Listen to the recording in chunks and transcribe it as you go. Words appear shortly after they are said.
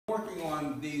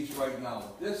on these right now.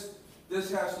 This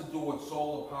has to do with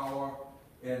solar power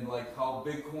and like how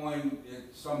Bitcoin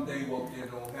someday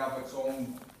it'll have its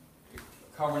own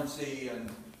currency, and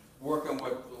working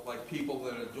with like people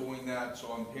that are doing that.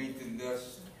 So I'm painting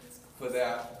this for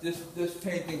that. This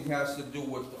painting has to do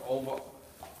with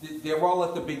they're all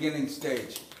at the beginning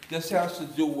stage. This has to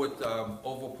do with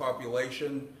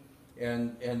overpopulation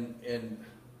and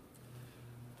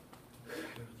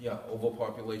yeah,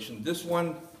 overpopulation. This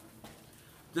one,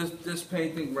 this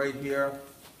painting right here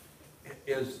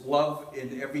is love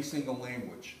in every single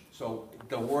language. So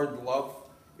the word love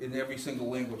in every single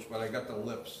language, but I got the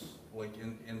lips like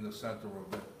in the center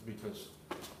of it because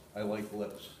I like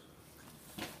lips.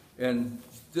 And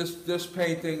this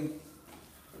painting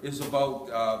is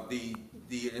about the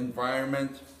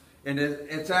environment, and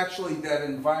it's actually that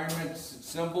environment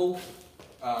symbol.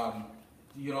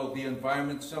 You know, the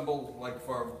environment symbol, like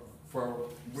for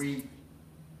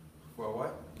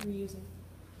what? Reusing.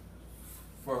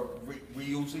 For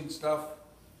reusing stuff,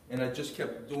 and I just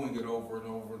kept doing it over and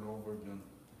over and over again.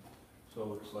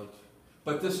 So it's like,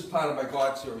 but this is part of my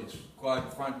God series,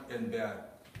 God front and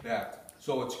back.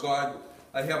 So it's God.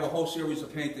 I have a whole series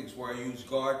of paintings where I use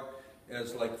God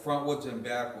as like frontwards and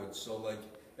backwards. So like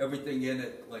everything in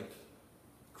it like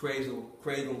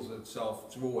cradles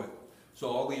itself through it. So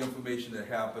all the information that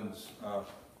happens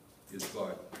is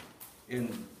God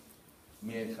in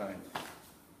mankind.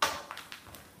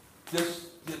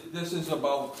 This is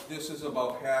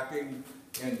about hacking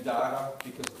and data,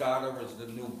 because data is the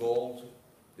new gold.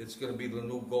 It's going to be the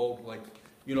new gold. Like,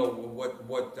 you know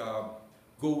what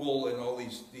Google and all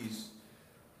these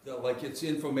like, it's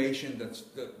information that's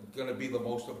going to be the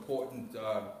most important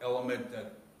element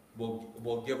that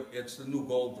will give. It's the new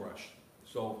gold rush.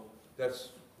 So that's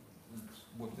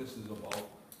what this is about.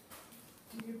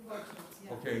 Your portraits,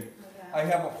 yeah. Okay, I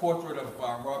have a portrait of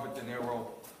Robert De Niro.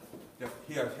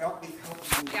 Here, help me.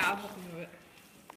 Yeah, I'll help you.